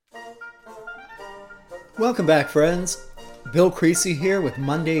Welcome back, friends. Bill Creasy here with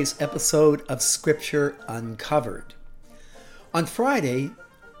Monday's episode of Scripture Uncovered. On Friday,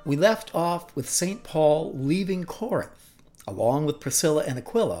 we left off with St. Paul leaving Corinth, along with Priscilla and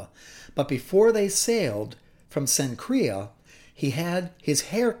Aquila, but before they sailed from Cenchrea, he had his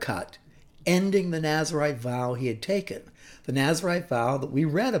hair cut, ending the Nazirite vow he had taken, the Nazirite vow that we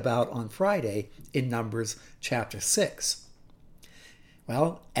read about on Friday in Numbers chapter 6.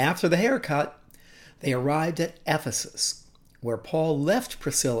 Well, after the haircut, they arrived at Ephesus, where Paul left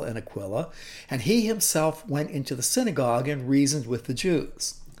Priscilla and Aquila, and he himself went into the synagogue and reasoned with the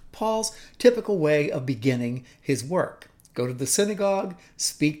Jews. Paul's typical way of beginning his work. Go to the synagogue,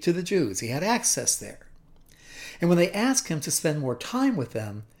 speak to the Jews. He had access there. And when they asked him to spend more time with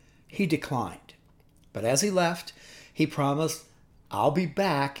them, he declined. But as he left, he promised, "I'll be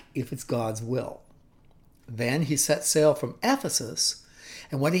back if it's God's will." Then he set sail from Ephesus,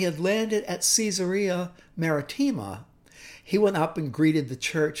 and when he had landed at Caesarea Maritima, he went up and greeted the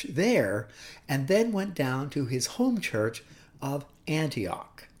church there, and then went down to his home church of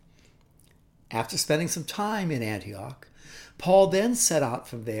Antioch. After spending some time in Antioch, Paul then set out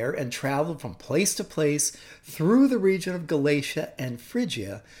from there and traveled from place to place through the region of Galatia and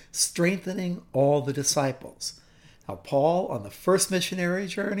Phrygia, strengthening all the disciples. Now, Paul, on the first missionary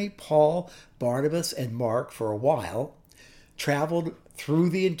journey, Paul, Barnabas, and Mark, for a while, traveled through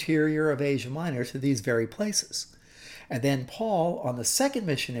the interior of Asia Minor to these very places. And then Paul, on the second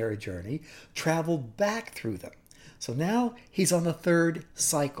missionary journey, traveled back through them. So now he's on the third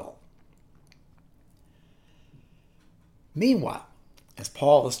cycle. Meanwhile, as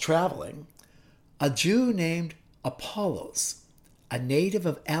Paul is traveling, a Jew named Apollos, a native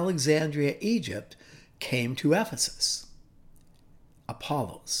of Alexandria, Egypt, came to Ephesus.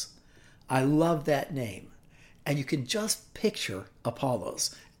 Apollos. I love that name. And you can just picture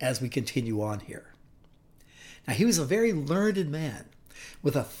Apollos as we continue on here. Now, he was a very learned man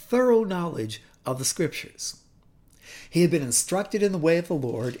with a thorough knowledge of the Scriptures. He had been instructed in the way of the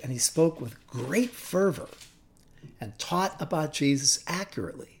Lord, and he spoke with great fervor and taught about Jesus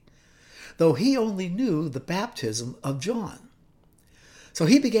accurately, though he only knew the baptism of John. So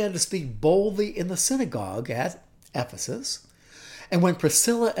he began to speak boldly in the synagogue at Ephesus, and when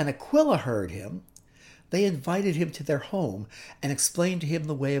Priscilla and Aquila heard him, they invited him to their home and explained to him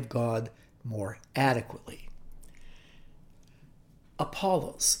the way of God more adequately.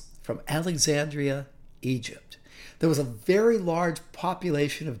 Apollos from Alexandria, Egypt. There was a very large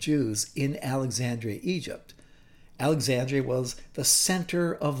population of Jews in Alexandria, Egypt. Alexandria was the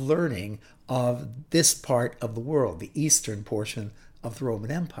center of learning of this part of the world, the eastern portion of the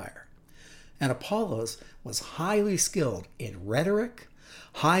Roman Empire. And Apollos was highly skilled in rhetoric,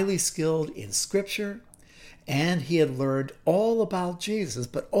 highly skilled in scripture, and he had learned all about Jesus,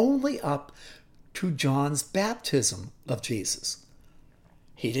 but only up to John's baptism of Jesus.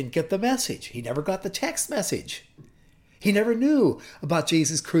 He didn't get the message. He never got the text message. He never knew about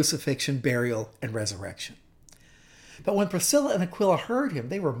Jesus' crucifixion, burial, and resurrection. But when Priscilla and Aquila heard him,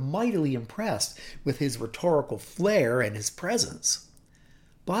 they were mightily impressed with his rhetorical flair and his presence.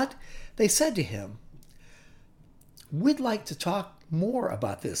 But they said to him, "We'd like to talk more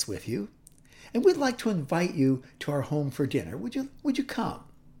about this with you, and we'd like to invite you to our home for dinner. Would you come?"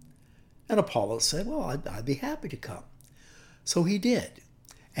 And Apollos said, "Well, I'd be happy to come." So he did.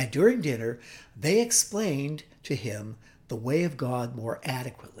 And during dinner, they explained to him the way of God more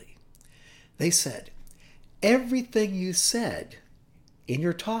adequately. They said, "Everything you said in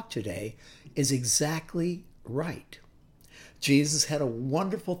your talk today is exactly right. Jesus had a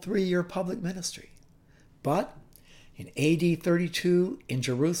wonderful 3-year public ministry. But in AD 32 in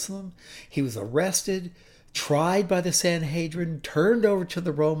Jerusalem, he was arrested, tried by the Sanhedrin, turned over to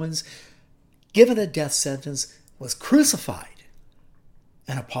the Romans, given a death sentence, was crucified."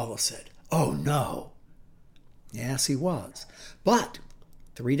 And Apollos said, "Oh no." Yes, he was. But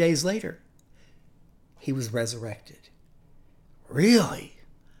 3 days later, he was resurrected. Really?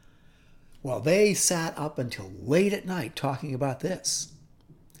 Well, they sat up until late at night talking about this.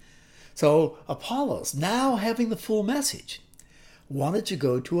 So Apollos, now having the full message, wanted to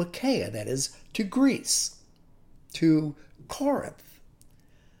go to Achaia, that is, to Greece, to Corinth.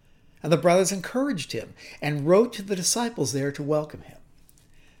 And the brothers encouraged him and wrote to the disciples there to welcome him.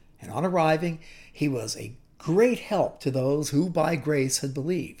 And on arriving, he was a great help to those who by grace had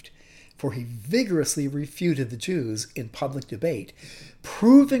believed, for he vigorously refuted the Jews in public debate,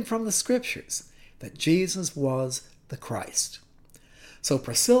 proving from the Scriptures that Jesus was the Christ. So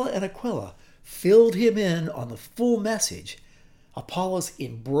Priscilla and Aquila filled him in on the full message. Apollos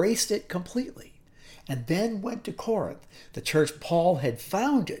embraced it completely, and then went to Corinth, the church Paul had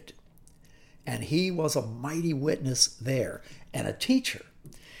founded. and he was a mighty witness there and a teacher.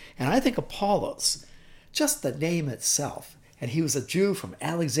 And I think Apollos, just the name itself, and he was a Jew from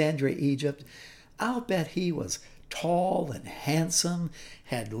Alexandria, Egypt, I'll bet he was tall and handsome,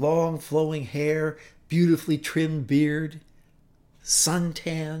 had long flowing hair, beautifully trimmed beard,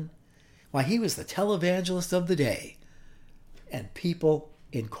 suntan. Why, he was the televangelist of the day, and people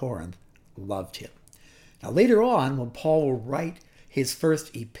in Corinth loved him. Now later on, when Paul will write his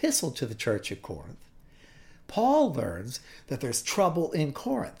first epistle to the church at Corinth, Paul learns that there's trouble in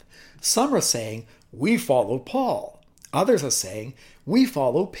Corinth. Some are saying, we follow Paul. Others are saying, we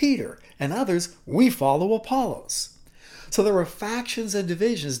follow Peter. And others, we follow Apollos. So there were factions and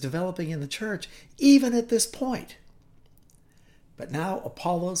divisions developing in the church, even at this point. But now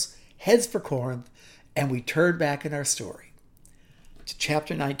Apollos heads for Corinth, and we turn back in our story to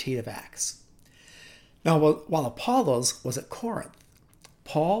chapter 19 of Acts. Now, while Apollos was at Corinth,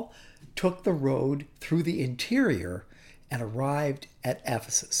 Paul took the road through the interior and arrived at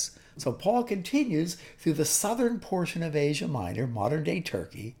Ephesus. So Paul continues through the southern portion of Asia Minor, modern-day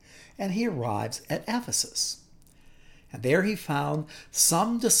Turkey, and he arrives at Ephesus. And there he found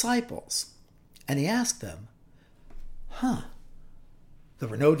some disciples, and he asked them, there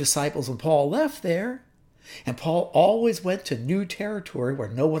were no disciples when Paul left there, and Paul always went to new territory where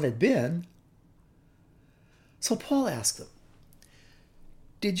no one had been. So Paul asked them,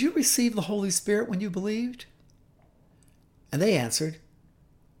 did you receive the Holy Spirit when you believed? And they answered,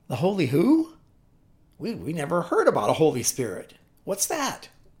 the Holy who? We never heard about a Holy Spirit. What's that?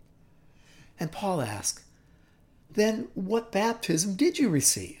 And Paul asked, then what baptism did you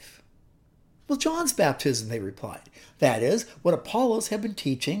receive? Well, John's baptism, they replied. That is, what Apollos had been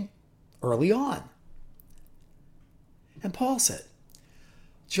teaching early on. And Paul said,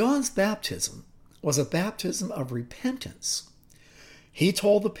 John's baptism was a baptism of repentance. He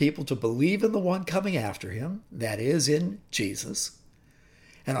told the people to believe in the one coming after him, that is, in Jesus.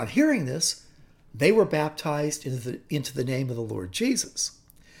 And on hearing this, they were baptized into the name of the Lord Jesus.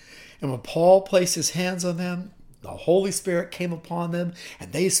 And when Paul placed his hands on them, the Holy Spirit came upon them,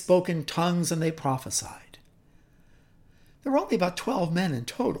 and they spoke in tongues and they prophesied. There were only about 12 men in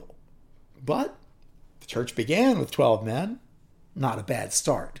total. But the church began with 12 men. Not a bad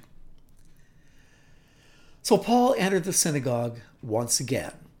start. So Paul entered the synagogue once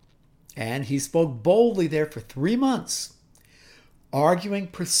again, and he spoke boldly there for 3 months, arguing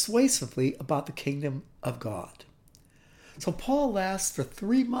persuasively about the kingdom of God. So Paul lasts for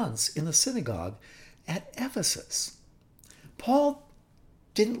 3 months in the synagogue at Ephesus. Paul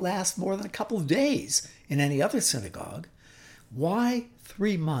didn't last more than a couple of days in any other synagogue. Why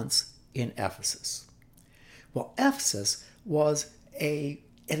 3 months in Ephesus? Well, Ephesus was an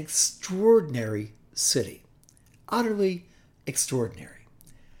extraordinary city, utterly extraordinary.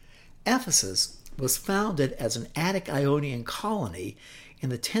 Ephesus was founded as an Attic Ionian colony in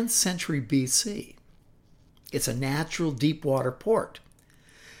the 10th century BC. It's a natural deep water port.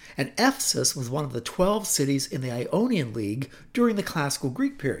 And Ephesus was one of the 12 cities in the Ionian League during the classical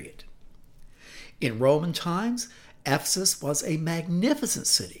Greek period. In Roman times, Ephesus was a magnificent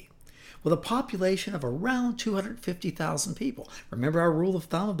city with a population of around 250,000 people. Remember our rule of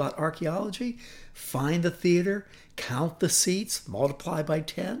thumb about archaeology? Find the theater, count the seats, multiply by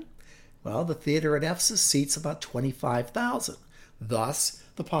 10. Well, the theater at Ephesus seats about 25,000. Thus,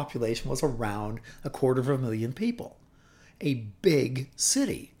 the population was around 250,000 people. A big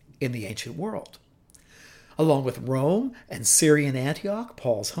city in the ancient world. Along with Rome and Syrian Antioch,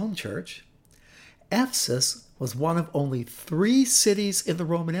 Paul's home church, Ephesus was one of only 3 cities in the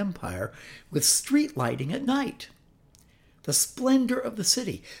Roman Empire with street lighting at night. The splendor of the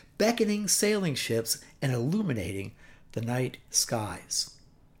city, beckoning sailing ships and illuminating the night skies.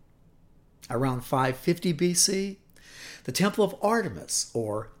 Around 550 BC, the Temple of Artemis,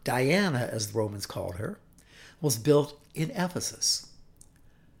 or Diana as the Romans called her, was built in Ephesus.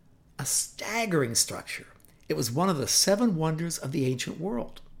 A staggering structure. It was one of the 7 wonders of the ancient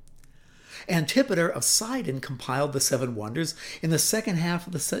world. Antipater of Sidon compiled the 7 wonders in the second half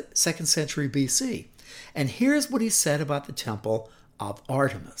of the 2nd century BC. And here's what he said about the Temple of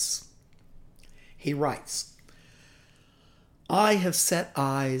Artemis. He writes, I have set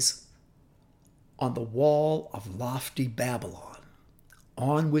eyes on the wall of lofty Babylon,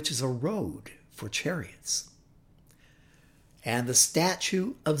 on which is a road for chariots, and the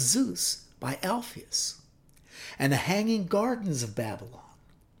statue of Zeus by Alpheus, and the hanging gardens of Babylon,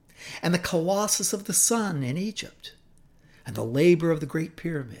 and the Colossus of the sun in Egypt, and the labor of the great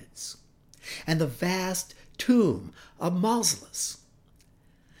pyramids, and the vast tomb of Mausolus.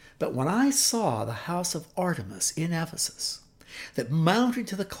 But when I saw the house of Artemis in Ephesus, that mounted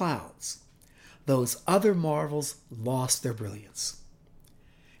to the clouds, those other marvels lost their brilliance.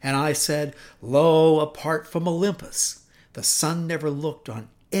 And I said, Lo, apart from Olympus, the sun never looked on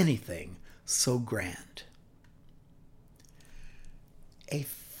anything so grand. A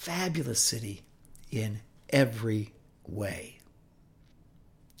fabulous city in every way.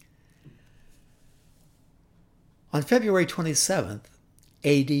 On February 27th,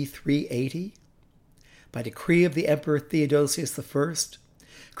 AD 380, by decree of the Emperor Theodosius I,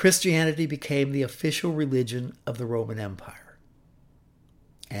 Christianity became the official religion of the Roman Empire.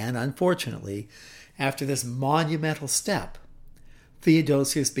 And unfortunately, after this monumental step,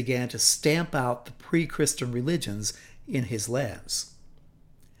 Theodosius began to stamp out the pre-Christian religions in his lands.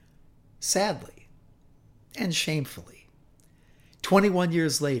 Sadly and shamefully, 21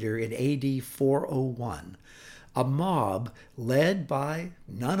 years later in AD 401, a mob led by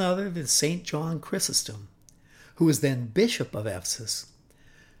none other than St. John Chrysostom, who was then Bishop of Ephesus,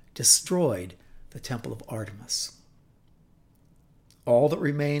 destroyed the Temple of Artemis. All that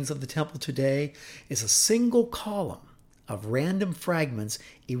remains of the temple today is a single column of random fragments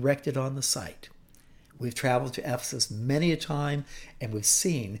erected on the site. We've traveled to Ephesus many a time, and we've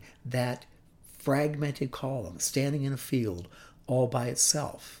seen that fragmented column standing in a field all by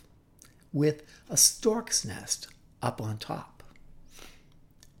itself, with a stork's nest up on top.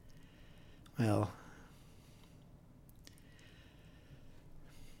 Well,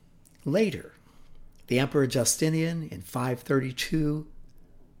 later, the Emperor Justinian in 532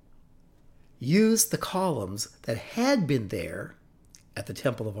 used the columns that had been there at the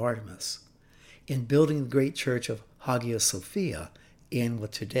Temple of Artemis in building the great church of Hagia Sophia in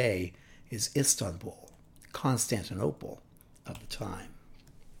what today is Istanbul, Constantinople of the time.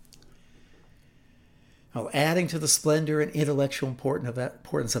 Now, adding to the splendor and intellectual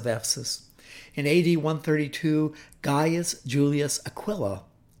importance of Ephesus, in AD 132, Gaius Julius Aquila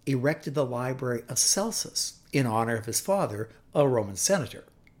erected the library of Celsus in honor of his father, a Roman senator.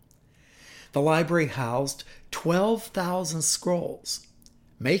 The library housed 12,000 scrolls,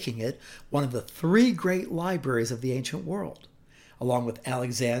 making it one of the three great libraries of the ancient world, along with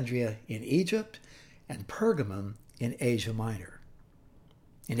Alexandria in Egypt and Pergamum in Asia Minor.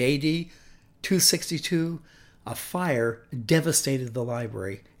 In AD 262, a fire devastated the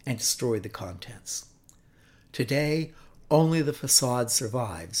library and destroyed the contents. Today, only the facade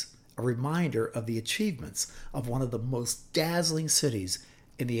survives, a reminder of the achievements of one of the most dazzling cities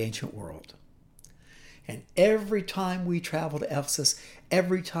in the ancient world. And every time we travel to Ephesus,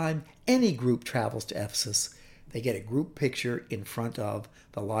 every time any group travels to Ephesus, they get a group picture in front of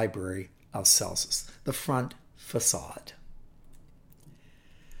the library of Celsus, the front facade.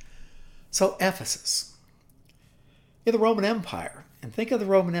 So Ephesus, in the Roman Empire, and think of the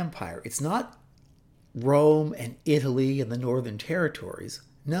Roman Empire, it's not Rome and Italy and the northern territories.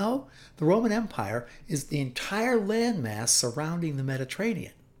 No, the Roman Empire is the entire landmass surrounding the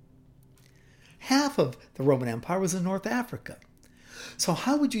Mediterranean. Half of the Roman Empire was in North Africa. So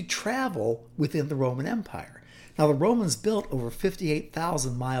how would you travel within the Roman Empire? Now, the Romans built over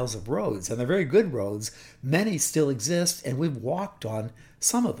 58,000 miles of roads, and they're very good roads. Many still exist, and we've walked on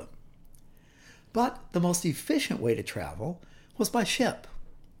some of them. But the most efficient way to travel was by ship.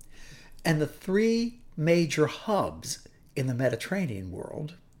 And the three major hubs in the Mediterranean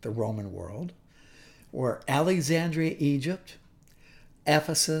world, the Roman world, were Alexandria, Egypt,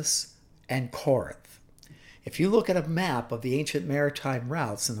 Ephesus, and Corinth. If you look at a map of the ancient maritime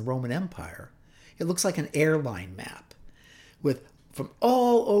routes in the Roman Empire, it looks like an airline map, with from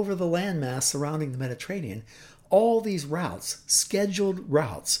all over the landmass surrounding the Mediterranean, all these routes, scheduled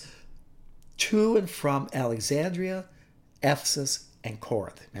routes, to and from Alexandria, Ephesus, and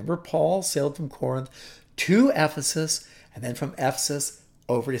Corinth. Remember, Paul sailed from Corinth to Ephesus, and then from Ephesus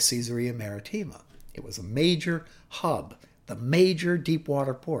over to Caesarea Maritima. It was a major hub, the major deep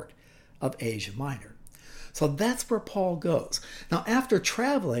water port of Asia Minor. So that's where Paul goes. Now, after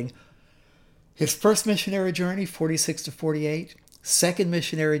traveling his first missionary journey, 46 to 48, second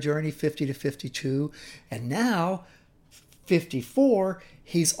missionary journey, 50 to 52, and now 54,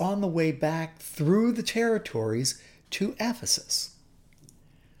 he's on the way back through the territories to Ephesus.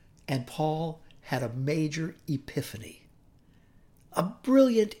 And Paul had a major epiphany, a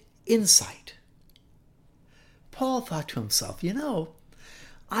brilliant insight. Paul thought to himself,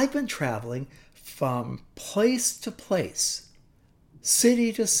 I've been traveling from place to place,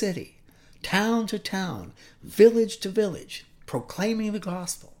 city to city, town to town, village to village, proclaiming the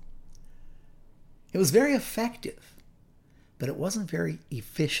gospel. It was very effective, but it wasn't very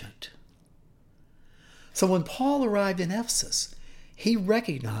efficient. So when Paul arrived in Ephesus, he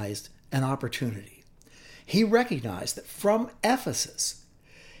recognized an opportunity. He recognized that from Ephesus,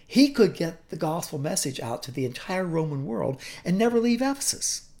 he could get the gospel message out to the entire Roman world and never leave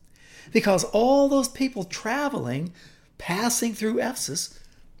Ephesus. Because all those people traveling, passing through Ephesus,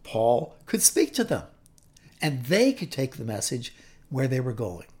 Paul could speak to them. And they could take the message where they were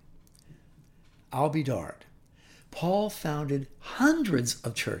going. I'll be darned. Paul founded hundreds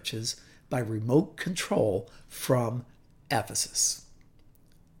of churches by remote control from Ephesus.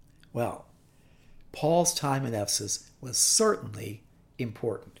 Well, Paul's time in Ephesus was certainly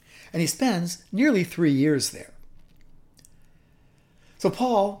important, and he spends nearly 3 years there. So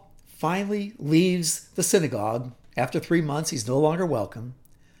Paul finally leaves the synagogue. After 3 months, he's no longer welcome.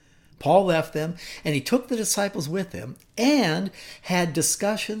 Paul left them, and he took the disciples with him and had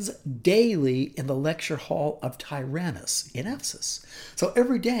discussions daily in the lecture hall of Tyrannus in Ephesus. So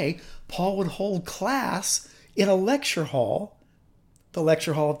every day, Paul would hold class in a lecture hall, the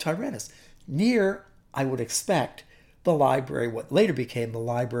lecture hall of Tyrannus, near, I would expect, the library, what later became the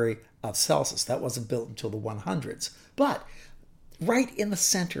Library of Celsus. That wasn't built until the 100s, but right in the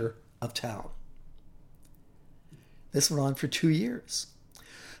center of town. This went on for 2 years,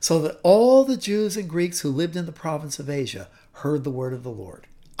 so that all the Jews and Greeks who lived in the province of Asia heard the word of the Lord.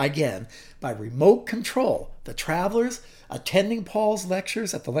 Again, by remote control, the travelers attending Paul's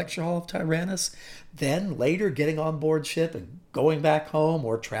lectures at the lecture hall of Tyrannus, then later getting on board ship and going back home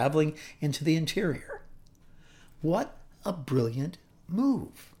or traveling into the interior. What a brilliant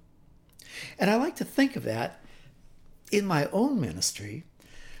move. And I like to think of that in my own ministry.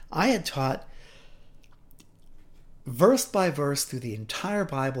 I had taught verse by verse through the entire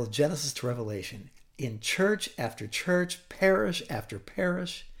Bible, Genesis to Revelation, in church after church, parish after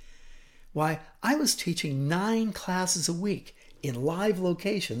parish. Why, I was teaching 9 classes a week in live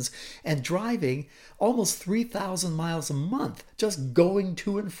locations and driving almost 3,000 miles a month just going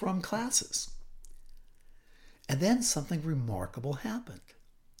to and from classes. And then something remarkable happened.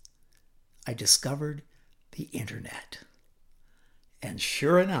 I discovered the internet. And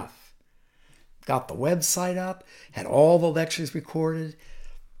sure enough, got the website up, had all the lectures recorded,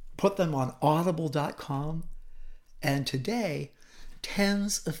 put them on audible.com, and today,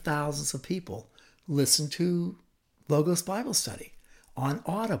 tens of thousands of people listen to Logos Bible Study on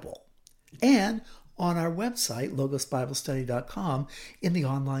Audible and on our website, logosbiblestudy.com, in the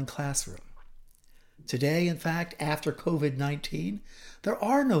online classroom. Today, in fact, after COVID-19, there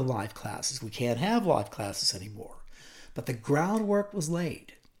are no live classes. We can't have live classes anymore. But the groundwork was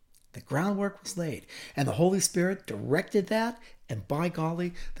laid. The groundwork was laid. And the Holy Spirit directed that. And by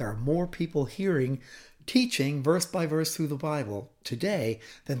golly, there are more people hearing teaching verse by verse through the Bible today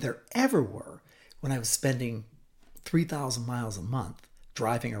than there ever were when I was spending 3,000 miles a month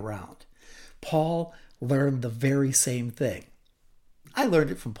driving around. Paul learned the very same thing. I learned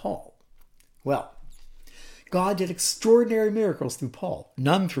it from Paul. Well, God did extraordinary miracles through Paul.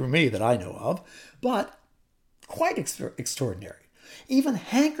 None through me that I know of, but quite extraordinary. Even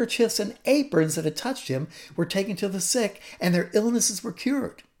handkerchiefs and aprons that had touched him were taken to the sick, and their illnesses were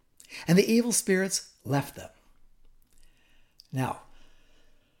cured. And the evil spirits left them. Now,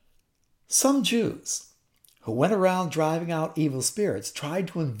 some Jews who went around driving out evil spirits tried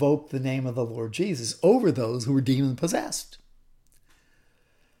to invoke the name of the Lord Jesus over those who were demon-possessed.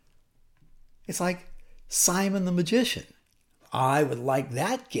 It's like Simon the magician. I would like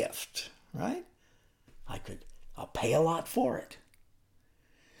that gift, right? I'll pay a lot for it.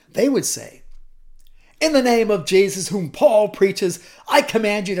 They would say, in the name of Jesus whom Paul preaches, I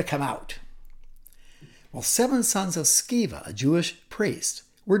command you to come out. Well, 7 sons of Sceva, a Jewish priest,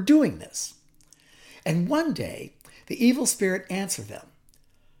 were doing this. And one day, the evil spirit answered them,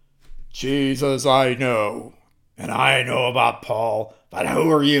 Jesus I know, and I know about Paul, but who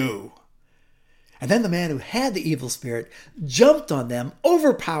are you? And then the man who had the evil spirit jumped on them,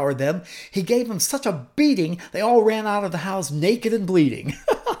 overpowered them. He gave them such a beating, they all ran out of the house naked and bleeding.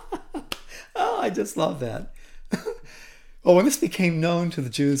 Oh, I just love that. Well, when this became known to the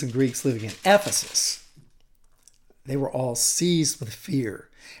Jews and Greeks living in Ephesus, they were all seized with fear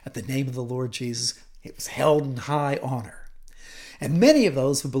at the name of the Lord Jesus. It was held in high honor. And many of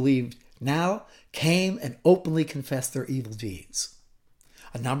those who believed now came and openly confessed their evil deeds.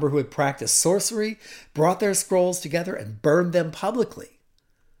 A number who had practiced sorcery brought their scrolls together and burned them publicly.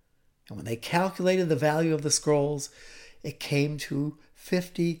 And when they calculated the value of the scrolls, it came to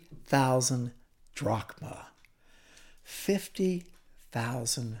 50,000 drachma.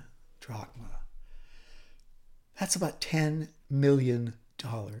 50,000 drachma. That's about $10 million.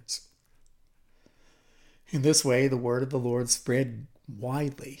 In this way, the word of the Lord spread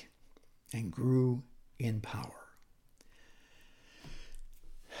widely and grew in power.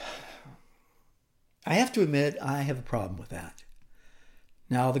 I have to admit, I have a problem with that.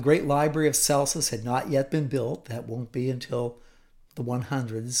 Now, the Great Library of Celsus had not yet been built. That won't be until the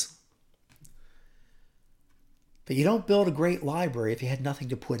 100s. But you don't build a great library if you had nothing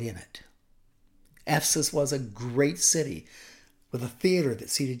to put in it. Ephesus was a great city with a theater that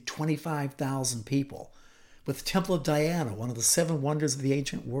seated 25,000 people, with the Temple of Diana, one of the 7 wonders of the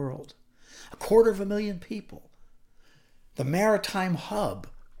ancient world, 250,000 people, the maritime hub,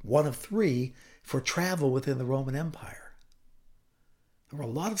 one of 3 for travel within the Roman Empire. There were a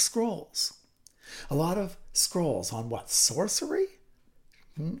lot of scrolls. A lot of scrolls on what? Sorcery?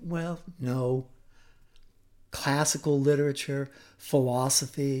 Well, no. Classical literature,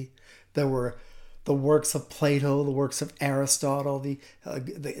 philosophy. There were the works of Plato, the works of Aristotle,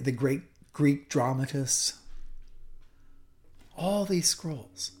 the great Greek dramatists. All these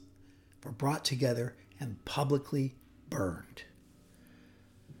scrolls were brought together and publicly burned.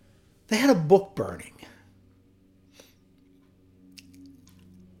 They had a book burning.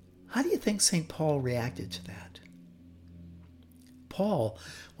 How do you think St. Paul reacted to that? Paul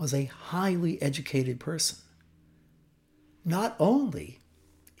was a highly educated person, not only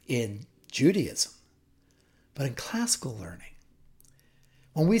in Judaism, but in classical learning.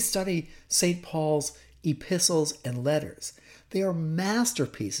 When we study St. Paul's epistles and letters, they are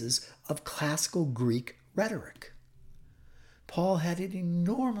masterpieces of classical Greek rhetoric. Paul had an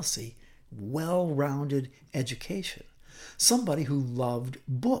enormously well-rounded education, somebody who loved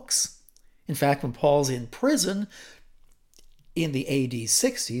books. In fact, when Paul's in prison in the AD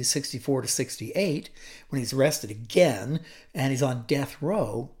 60s, 64 to 68, when he's arrested again and he's on death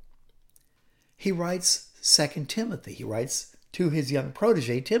row, he writes 2 Timothy. He writes to his young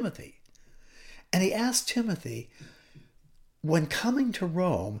protege, Timothy. And he asks Timothy, when coming to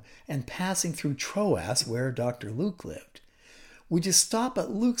Rome and passing through Troas, where Dr. Luke lived, would you stop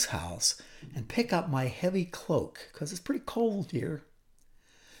at Luke's house and pick up my heavy cloak, because it's pretty cold here,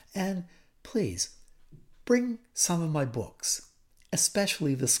 and please bring some of my books,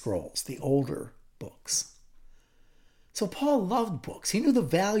 especially the scrolls, the older books. So Paul loved books. He knew the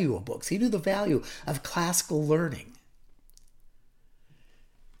value of books. He knew the value of classical learning.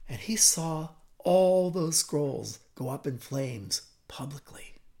 And he saw all those scrolls go up in flames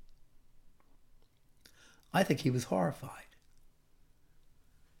publicly. I think he was horrified.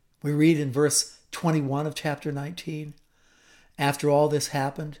 We read in verse 21 of chapter 19, after all this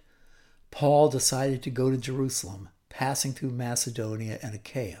happened, Paul decided to go to Jerusalem, passing through Macedonia and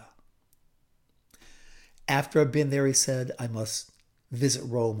Achaia. After I've been there, he said, I must visit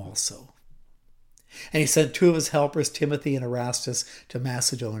Rome also. And he sent 2 of his helpers, Timothy and Erastus, to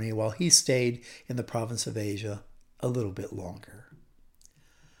Macedonia, while he stayed in the province of Asia a little bit longer.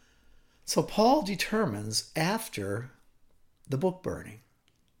 So Paul determines, after the book burning,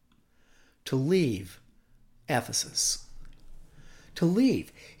 to leave Ephesus, to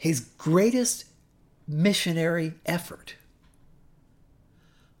leave his greatest missionary effort.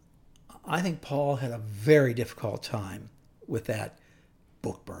 I think Paul had a very difficult time with that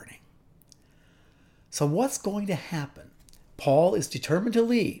book burning. So what's going to happen? Paul is determined to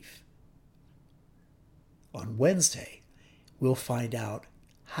leave. On Wednesday, we'll find out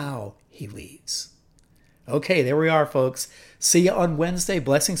how he leaves. Okay, there we are, folks. See you on Wednesday.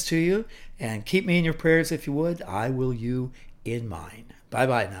 Blessings to you. And keep me in your prayers if you would. I will you in mine.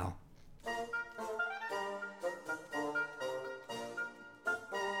 Bye-bye now.